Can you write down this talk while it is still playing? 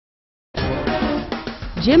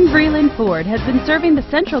Jim Vreeland Ford has been serving the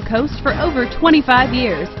Central Coast for over 25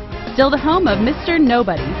 years. Still the home of Mr.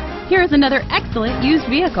 Nobody. Here is another excellent used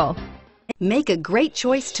vehicle. Make a great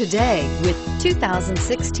choice today with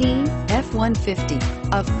 2016 F-150.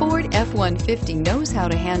 A Ford F-150 knows how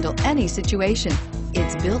to handle any situation.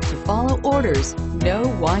 It's built to follow orders, no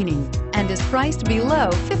whining, and is priced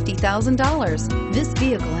below $50,000. This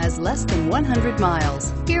vehicle has less than 100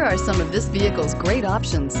 miles. Here are some of this vehicle's great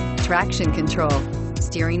options: traction control,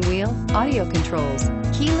 steering wheel audio controls,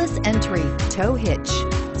 keyless entry, tow hitch,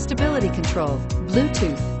 stability control,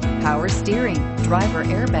 Bluetooth, power steering, driver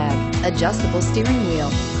airbag, adjustable steering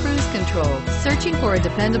wheel, cruise control. Searching for a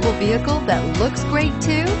dependable vehicle that looks great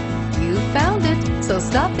too? You found it, so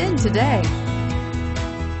stop in today.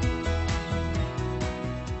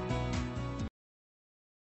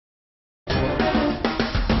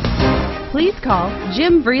 Please call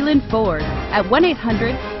Jim Vreeland Ford at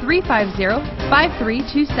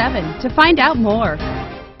 1-800-350-5327 to find out more.